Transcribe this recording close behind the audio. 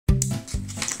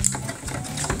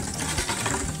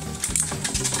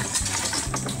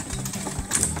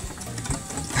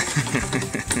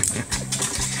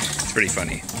It's pretty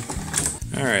funny.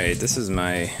 Alright, this is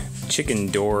my chicken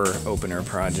door opener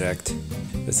project.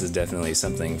 This is definitely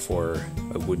something for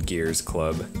a Wood Gears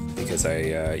club because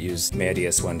I used Maddie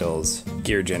Wendell's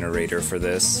gear generator for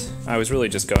this. I was really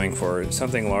just going for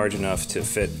something large enough to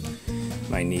fit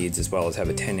my needs as well as have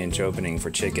a 10-inch opening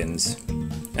for chickens.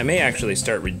 I may actually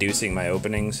start reducing my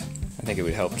openings. I think it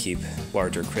would help keep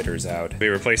larger critters out.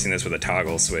 We're replacing this with a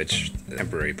toggle switch,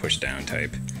 temporary push down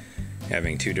type,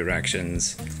 having 2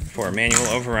 directions for manual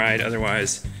override.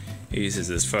 Otherwise, it uses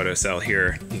this photocell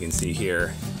here. You can see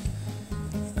here,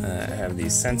 I have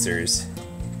these sensors.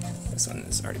 This one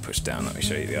is already pushed down. Let me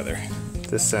show you the other.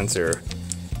 This sensor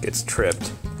gets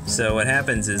tripped. So what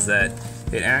happens is that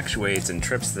it actuates and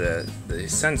trips the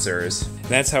sensors.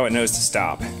 That's how it knows to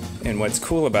stop. And what's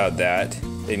cool about that,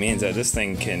 it means that this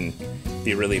thing can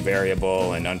be really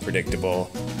variable and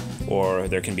unpredictable, or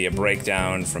there can be a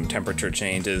breakdown from temperature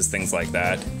changes, things like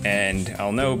that. And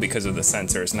I'll know because of the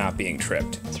sensors not being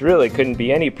tripped. This really couldn't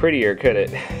be any prettier, could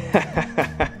it?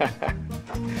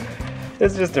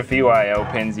 There's just a few I/O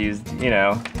pins used, you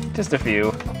know, just a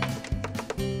few.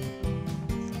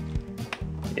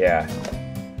 Yeah.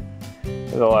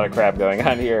 There's a lot of crap going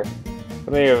on here. I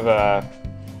may have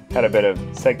had a bit of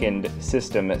second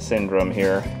system syndrome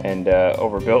here and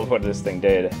overbuilt what this thing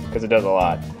did, because it does a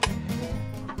lot.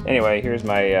 Anyway, here's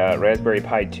my Raspberry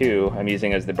Pi 2 I'm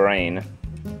using as the brain.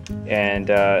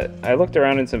 And I looked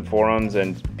around in some forums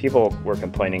and people were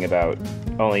complaining about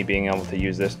only being able to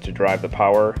use this to drive the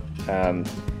power.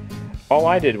 All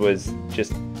I did was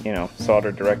just, you know,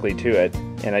 solder directly to it,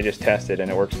 and I just tested and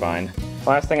it works fine.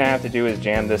 Last thing I have to do is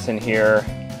jam this in here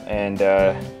and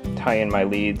tie in my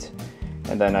leads,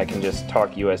 and then I can just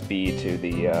talk USB to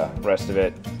the rest of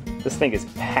it. This thing is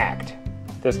packed.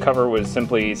 This cover was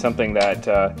simply something that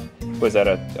was at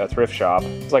a thrift shop.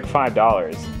 It's like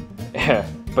 $5.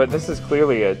 But this is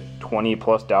clearly a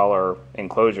 $20+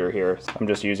 enclosure here. So I'm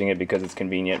just using it because it's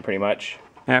convenient, pretty much.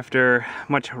 After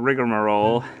much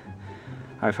rigmarole,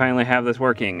 I finally have this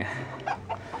working.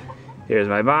 Here's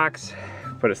my box.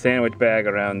 Put a sandwich bag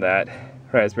around that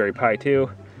Raspberry Pi 2.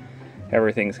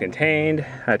 Everything's contained.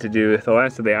 I had to do the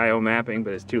last of the I/O mapping,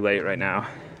 but it's too late right now.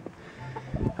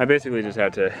 I basically just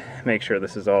have to make sure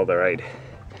this is all the right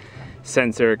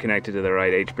sensor connected to the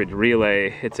right H-bridge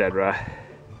relay, etc.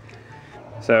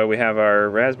 So we have our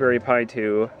Raspberry Pi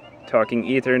 2 talking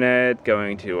Ethernet,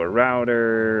 going to a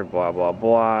router, blah blah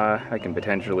blah. I can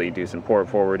potentially do some port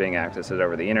forwarding, access it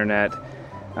over the internet.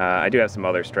 I do have some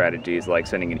other strategies like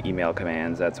sending in email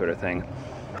commands, that sort of thing.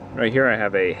 Right here I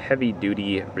have a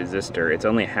heavy-duty resistor. It's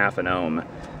only 1/2 ohm,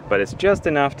 but it's just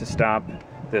enough to stop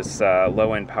this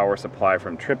low-end power supply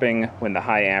from tripping when the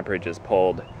high amperage is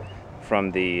pulled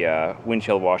from the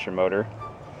windshield washer motor.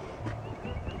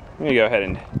 I'm gonna go ahead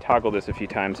and toggle this a few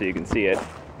times so you can see it.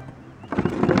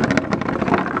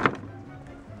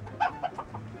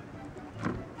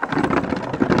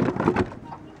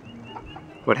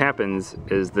 What happens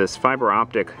is this fiber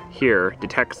optic here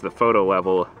detects the photo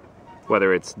level,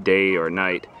 whether it's day or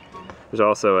night. There's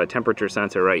also a temperature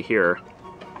sensor right here.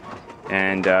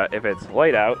 And if it's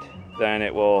light out, then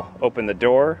it will open the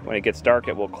door. When it gets dark,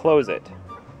 it will close it.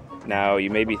 Now, you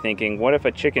may be thinking, what if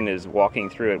a chicken is walking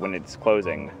through it when it's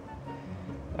closing?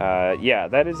 Yeah,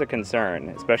 that is a concern,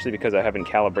 especially because I haven't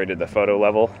calibrated the photo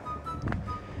level.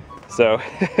 So,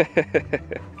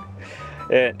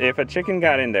 if a chicken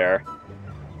got in there,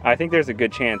 I think there's a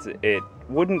good chance it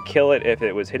wouldn't kill it if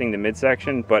it was hitting the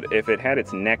midsection, but if it had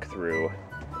its neck through,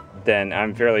 then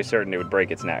I'm fairly certain it would break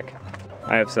its neck.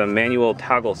 I have some manual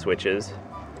toggle switches.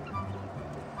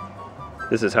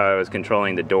 This is how I was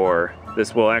controlling the door.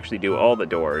 This will actually do all the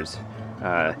doors.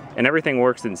 And everything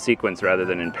works in sequence rather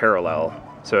than in parallel,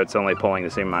 so it's only pulling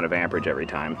the same amount of amperage every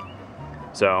time.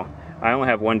 So I only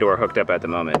have one door hooked up at the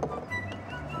moment.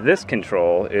 This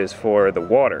control is for the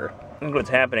water. I think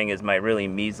what's happening is my really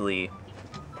measly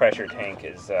pressure tank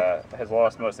has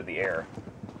lost most of the air.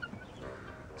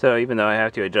 So even though I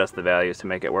have to adjust the values to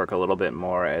make it work a little bit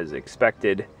more as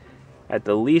expected, at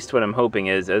the least what I'm hoping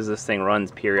is, as this thing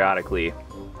runs periodically,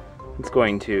 it's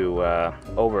going to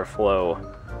overflow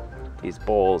these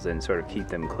bowls and sort of keep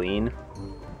them clean.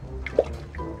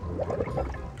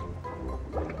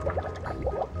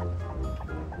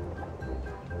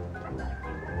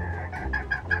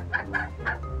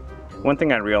 One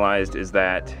thing I realized is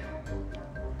that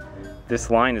this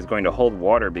line is going to hold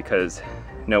water because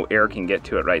no air can get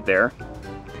to it right there.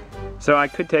 So I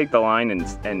could take the line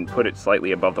and put it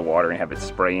slightly above the water and have it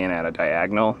spray in at a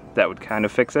diagonal. That would kind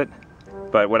of fix it.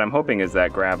 But what I'm hoping is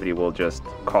that gravity will just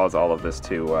cause all of this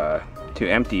to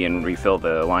empty and refill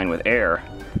the line with air.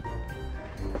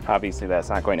 Obviously that's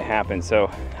not going to happen,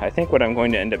 so I think what I'm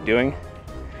going to end up doing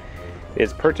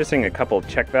is purchasing a couple of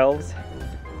check valves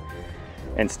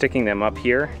and sticking them up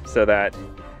here so that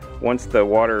once the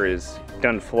water is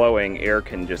done flowing, air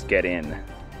can just get in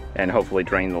and hopefully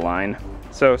drain the line.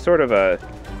 So sort of a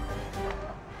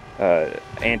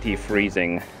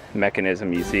anti-freezing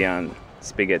mechanism you see on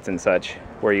spigots and such,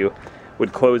 where you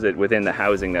would close it within the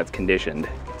housing that's conditioned.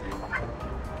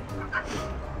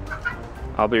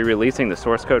 I'll be releasing the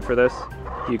source code for this.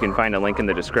 You can find a link in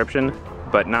the description,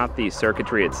 but not the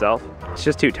circuitry itself. It's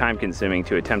just too time consuming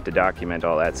to attempt to document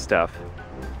all that stuff.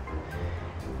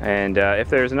 And if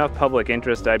there's enough public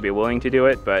interest, I'd be willing to do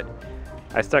it, but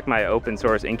I stuck my open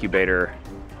source incubator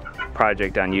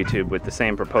project on YouTube with the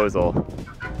same proposal,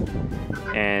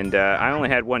 and I only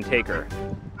had one taker.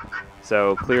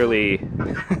 So clearly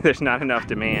there's not enough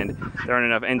demand. There aren't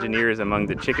enough engineers among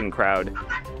the chicken crowd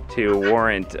to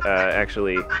warrant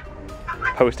actually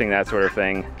posting that sort of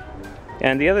thing.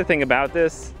 And the other thing about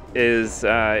this is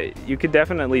you could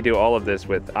definitely do all of this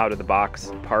with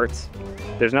out-of-the-box parts.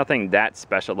 There's nothing that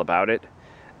special about it.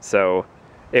 So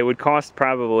it would cost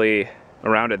probably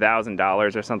around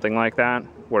 $1,000 or something like that,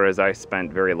 whereas I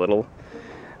spent very little.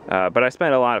 But I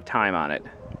spent a lot of time on it.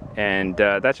 And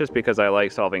that's just because I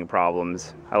like solving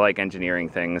problems. I like engineering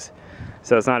things.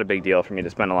 So it's not a big deal for me to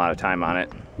spend a lot of time on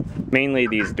it. Mainly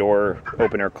these door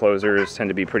opener closers tend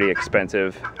to be pretty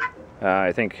expensive.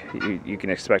 I think you can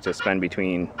expect to spend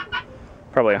between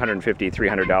probably $150,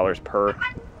 $300 per,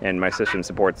 and my system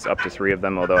supports up to 3 of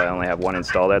them, although I only have 1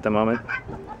 installed at the moment.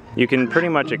 You can pretty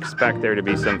much expect there to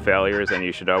be some failures, and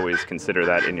you should always consider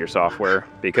that in your software,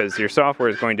 because your software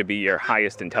is going to be your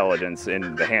highest intelligence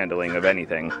in the handling of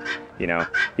anything. You know,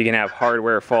 you can have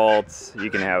hardware faults, you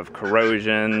can have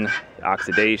corrosion,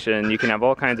 oxidation, you can have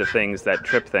all kinds of things that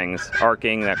trip things,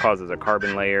 arcing that causes a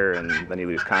carbon layer and then you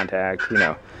lose contact, you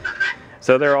know.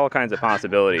 So there are all kinds of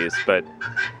possibilities, but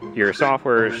your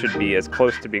software should be as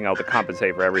close to being able to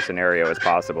compensate for every scenario as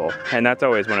possible. And that's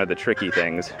always one of the tricky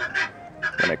things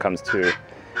when it comes to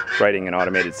writing an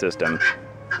automated system.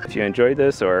 If you enjoyed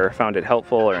this or found it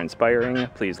helpful or inspiring,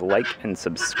 please like and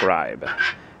subscribe.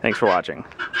 Thanks for watching.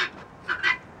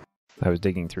 I was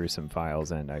digging through some files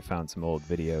and I found some old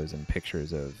videos and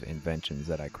pictures of inventions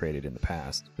that I created in the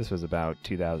past. This was about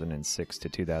 2006 to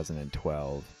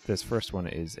 2012. This first one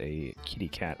is a kitty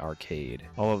cat arcade.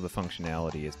 All of the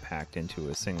functionality is packed into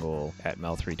a single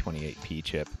Atmel 328P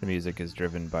chip. The music is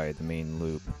driven by the main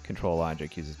loop. Control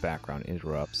logic uses background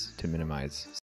interrupts to minimize